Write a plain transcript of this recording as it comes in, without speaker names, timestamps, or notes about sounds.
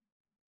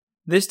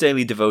This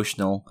daily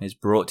devotional is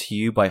brought to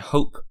you by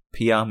Hope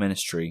PR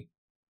Ministry.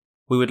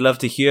 We would love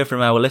to hear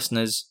from our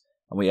listeners,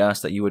 and we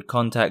ask that you would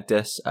contact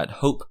us at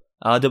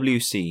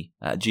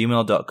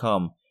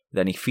hoperwc@gmail.com with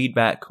any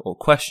feedback or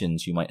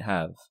questions you might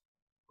have.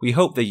 We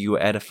hope that you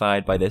are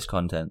edified by this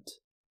content.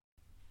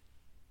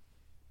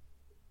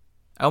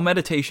 Our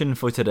meditation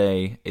for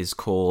today is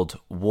called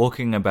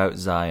Walking About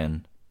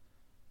Zion.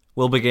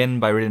 We'll begin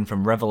by reading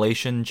from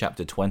Revelation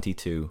chapter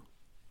 22.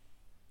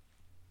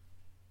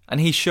 And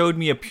he showed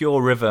me a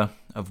pure river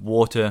of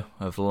water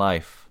of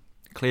life,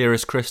 clear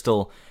as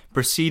crystal,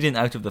 proceeding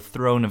out of the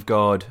throne of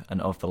God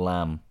and of the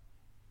Lamb.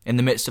 In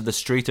the midst of the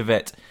street of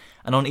it,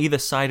 and on either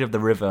side of the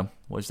river,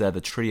 was there the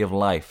tree of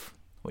life,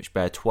 which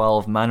bare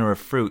 12 manner of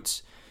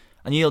fruits,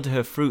 and yielded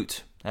her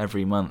fruit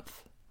every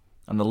month.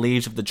 And the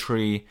leaves of the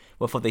tree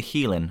were for the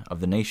healing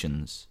of the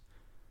nations.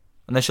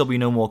 And there shall be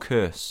no more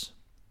curse,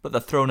 but the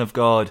throne of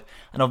God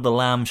and of the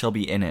Lamb shall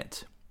be in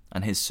it,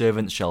 and his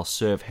servants shall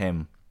serve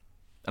him.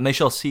 And they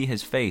shall see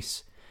his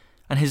face,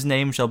 and his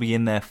name shall be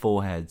in their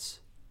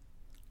foreheads.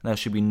 And there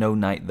shall be no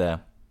night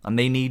there, and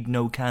they need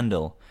no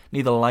candle,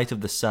 neither light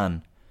of the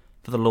sun,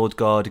 for the Lord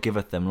God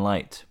giveth them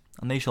light,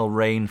 and they shall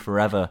reign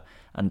forever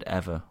and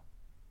ever.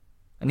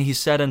 And he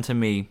said unto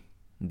me,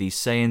 These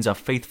sayings are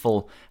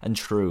faithful and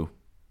true.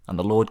 And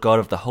the Lord God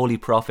of the holy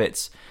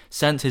prophets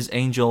sent his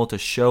angel to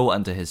show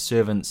unto his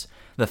servants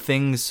the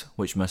things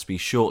which must be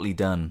shortly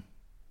done.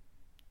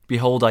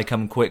 Behold, I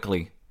come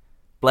quickly.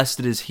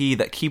 Blessed is he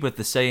that keepeth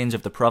the sayings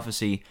of the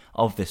prophecy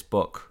of this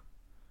book.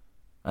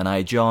 And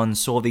I, John,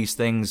 saw these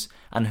things,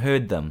 and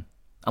heard them.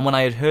 And when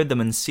I had heard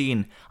them and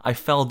seen, I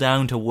fell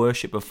down to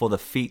worship before the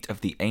feet of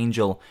the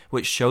angel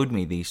which showed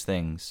me these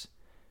things.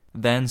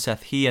 Then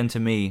saith he unto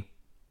me,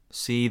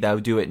 See thou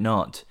do it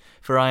not,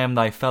 for I am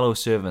thy fellow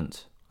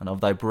servant, and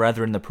of thy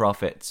brethren the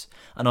prophets,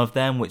 and of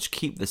them which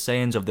keep the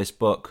sayings of this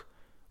book.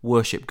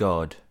 Worship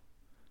God.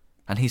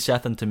 And he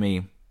saith unto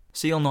me,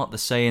 Seal not the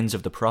sayings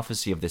of the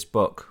prophecy of this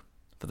book,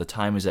 for the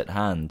time is at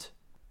hand.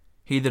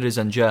 He that is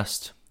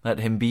unjust, let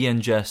him be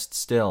unjust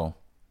still.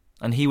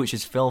 And he which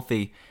is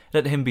filthy,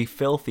 let him be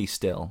filthy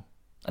still.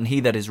 And he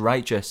that is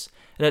righteous,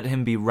 let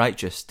him be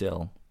righteous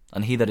still.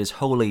 And he that is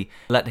holy,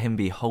 let him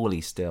be holy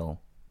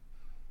still.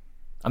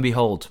 And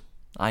behold,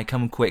 I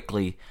come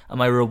quickly, and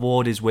my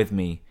reward is with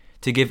me,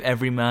 to give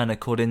every man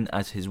according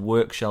as his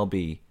work shall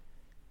be.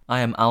 I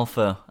am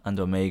Alpha and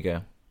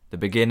Omega, the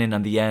beginning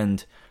and the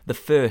end, the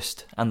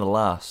first and the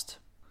last.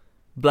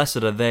 Blessed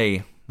are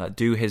they that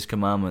do his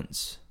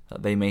commandments,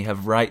 that they may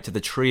have right to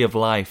the tree of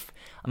life,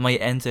 and may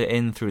enter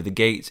in through the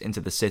gates into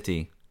the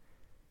city.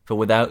 For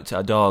without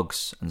are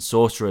dogs, and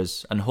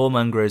sorcerers, and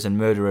whoremongers, and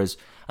murderers,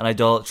 and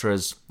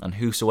idolaters, and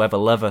whosoever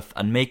loveth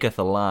and maketh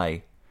a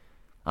lie.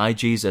 I,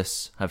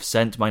 Jesus, have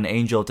sent mine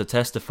angel to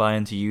testify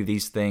unto you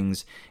these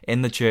things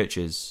in the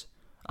churches.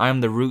 I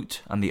am the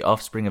root and the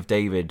offspring of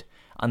David,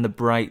 and the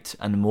bright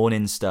and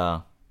morning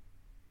star.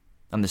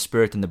 And the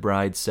Spirit and the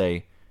bride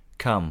say,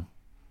 Come.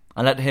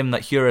 And let him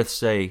that heareth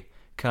say,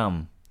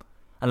 Come.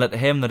 And let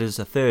him that is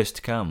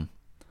athirst come.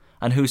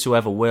 And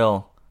whosoever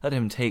will, let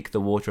him take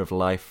the water of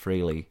life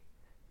freely.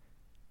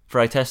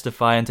 For I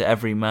testify unto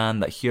every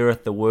man that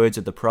heareth the words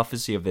of the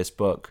prophecy of this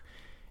book,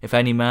 if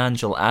any man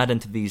shall add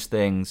unto these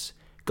things,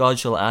 God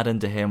shall add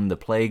unto him the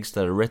plagues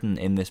that are written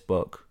in this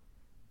book.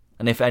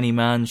 And if any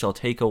man shall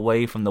take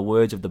away from the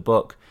words of the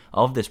book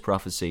of this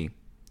prophecy,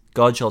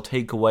 God shall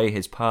take away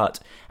his part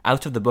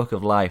out of the book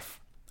of life,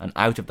 and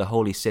out of the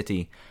holy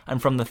city,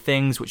 and from the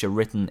things which are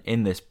written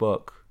in this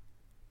book.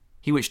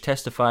 He which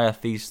testifieth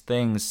these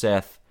things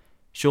saith,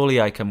 Surely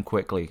I come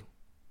quickly.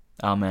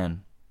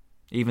 Amen.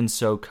 Even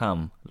so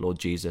come, Lord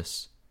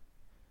Jesus.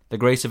 The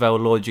grace of our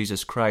Lord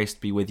Jesus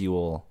Christ be with you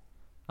all.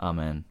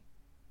 Amen.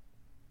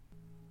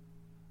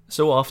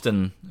 So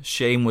often,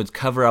 shame would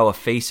cover our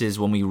faces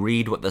when we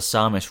read what the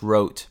psalmist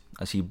wrote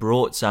as he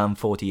brought Psalm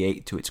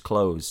 48 to its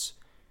close.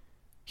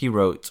 He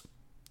wrote,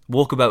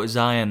 Walk about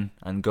Zion,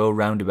 and go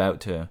round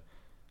about her.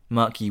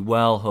 Mark ye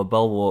well her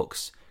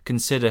bulwarks,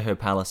 consider her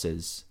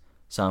palaces.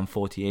 Psalm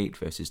 48,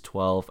 verses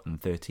 12 and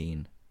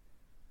 13.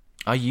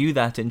 Are you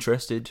that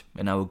interested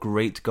in our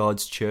great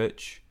God's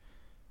church?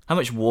 How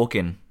much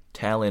walking,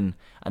 telling,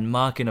 and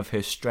marking of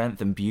her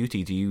strength and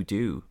beauty do you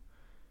do?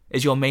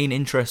 Is your main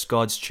interest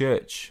God's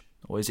church,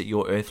 or is it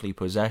your earthly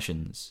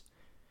possessions?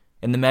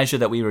 In the measure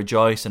that we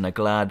rejoice and are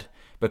glad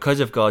because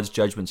of God's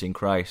judgments in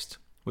Christ,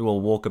 we will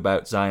walk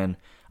about Zion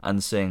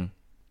and sing.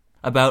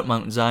 About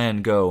Mount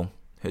Zion go,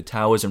 her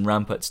towers and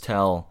ramparts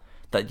tell,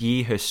 that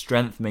ye her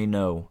strength may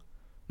know.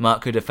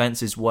 Mark her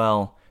defences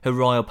well, her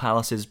royal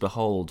palaces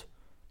behold,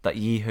 that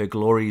ye her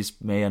glories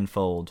may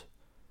unfold.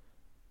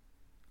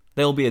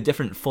 There will be a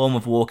different form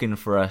of walking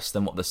for us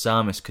than what the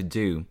psalmist could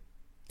do.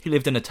 He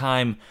lived in a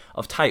time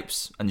of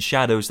types and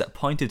shadows that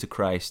pointed to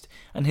Christ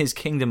and his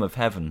kingdom of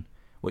heaven,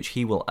 which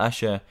he will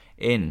usher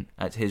in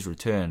at his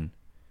return.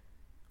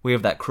 We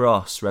have that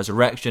cross,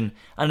 resurrection,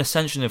 and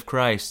ascension of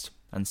Christ,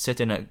 and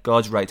sitting at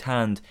God's right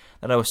hand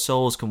that our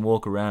souls can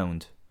walk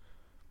around.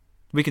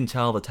 We can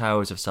tell the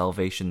towers of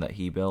salvation that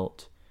he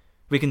built.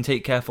 We can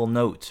take careful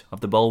note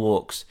of the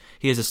bulwarks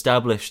he has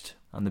established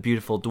and the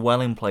beautiful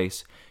dwelling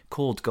place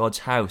called God's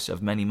house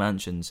of many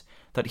mansions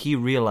that he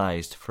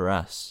realized for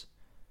us.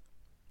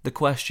 The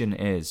question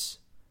is,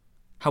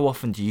 how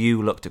often do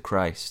you look to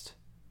Christ?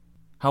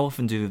 How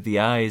often do the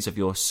eyes of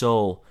your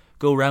soul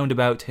go round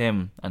about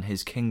him and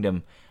his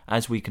kingdom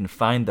as we can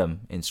find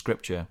them in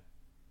Scripture?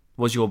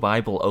 Was your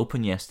Bible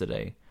open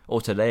yesterday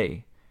or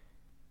today?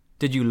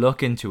 Did you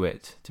look into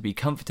it to be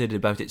comforted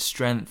about its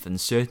strength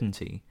and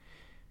certainty?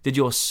 Did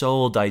your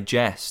soul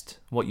digest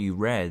what you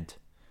read?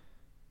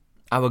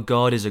 Our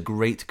God is a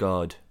great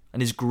God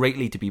and is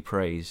greatly to be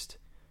praised.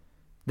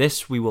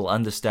 This we will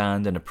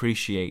understand and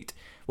appreciate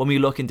when we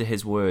look into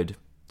his word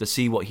to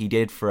see what he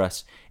did for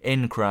us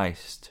in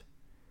Christ.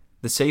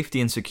 The safety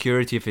and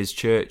security of his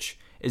church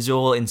is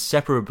all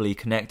inseparably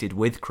connected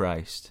with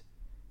Christ.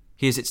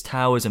 He is its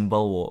towers and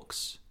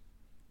bulwarks.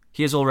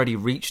 He has already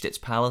reached its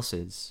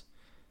palaces.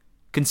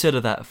 Consider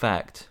that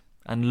fact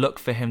and look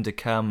for him to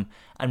come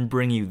and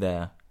bring you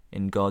there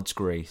in God's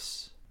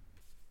grace.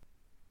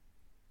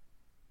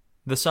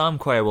 The Psalm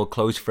Choir will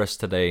close for us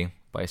today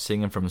by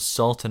singing from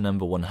Psalter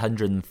number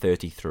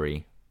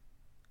 133.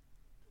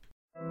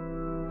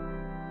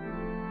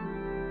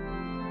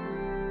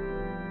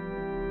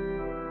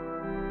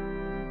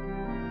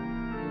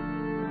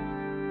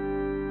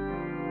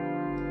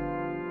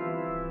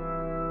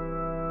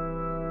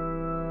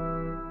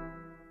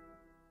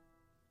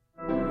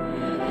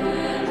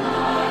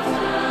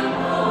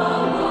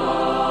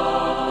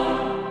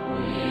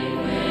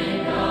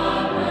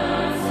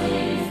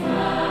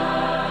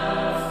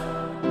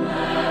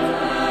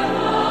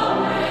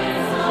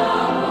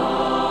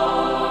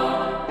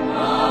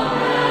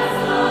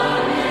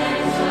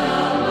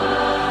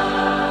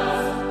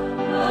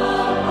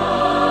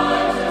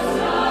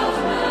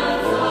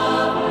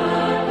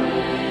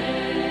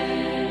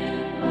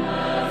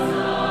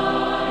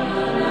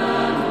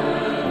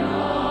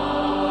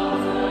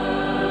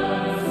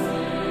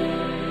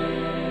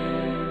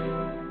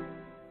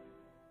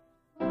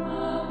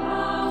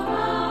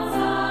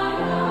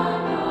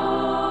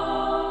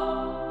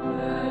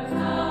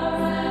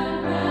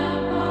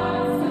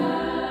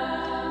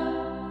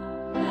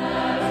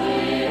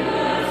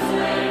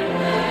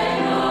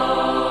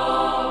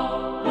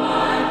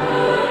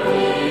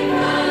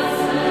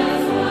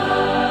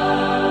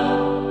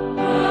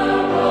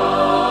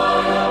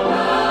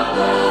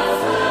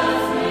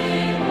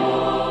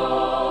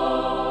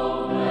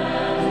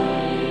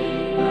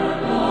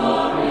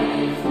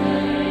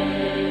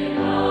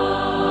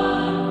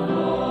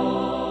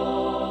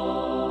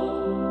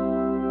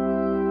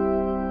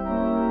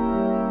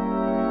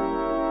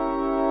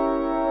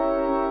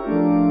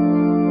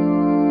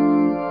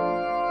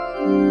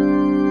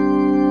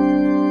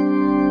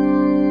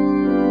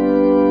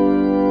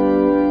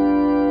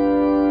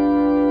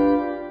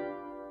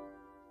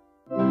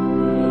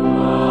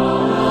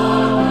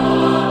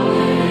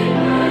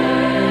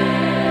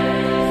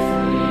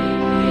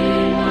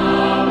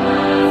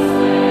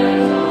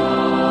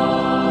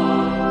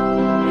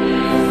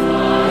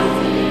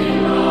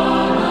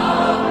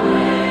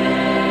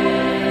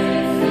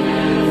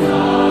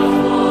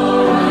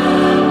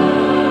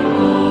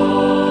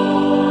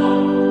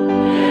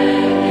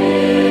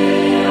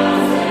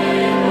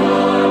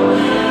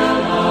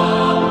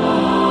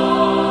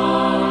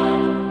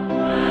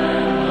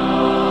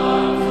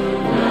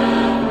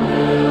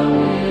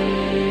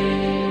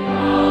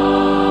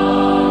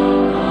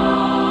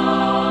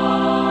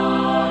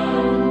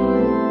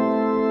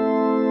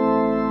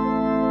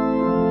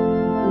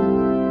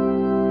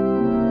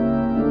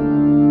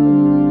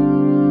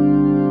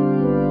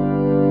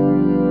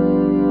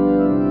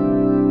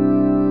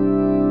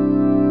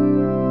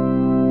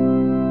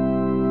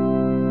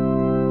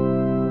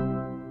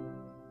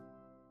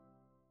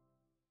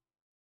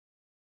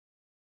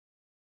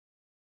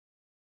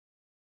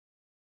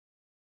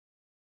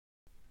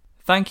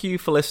 Thank you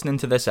for listening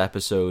to this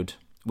episode.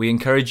 We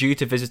encourage you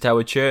to visit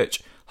our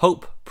church,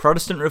 Hope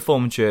Protestant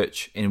Reformed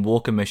Church in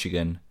Walker,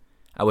 Michigan.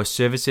 Our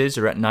services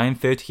are at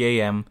 9:30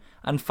 a.m.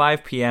 and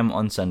 5 p.m.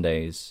 on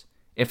Sundays.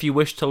 If you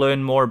wish to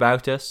learn more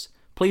about us,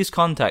 please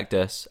contact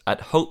us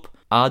at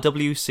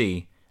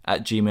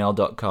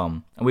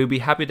hoperwc@gmail.com, and we'll be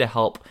happy to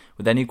help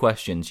with any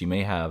questions you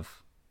may have.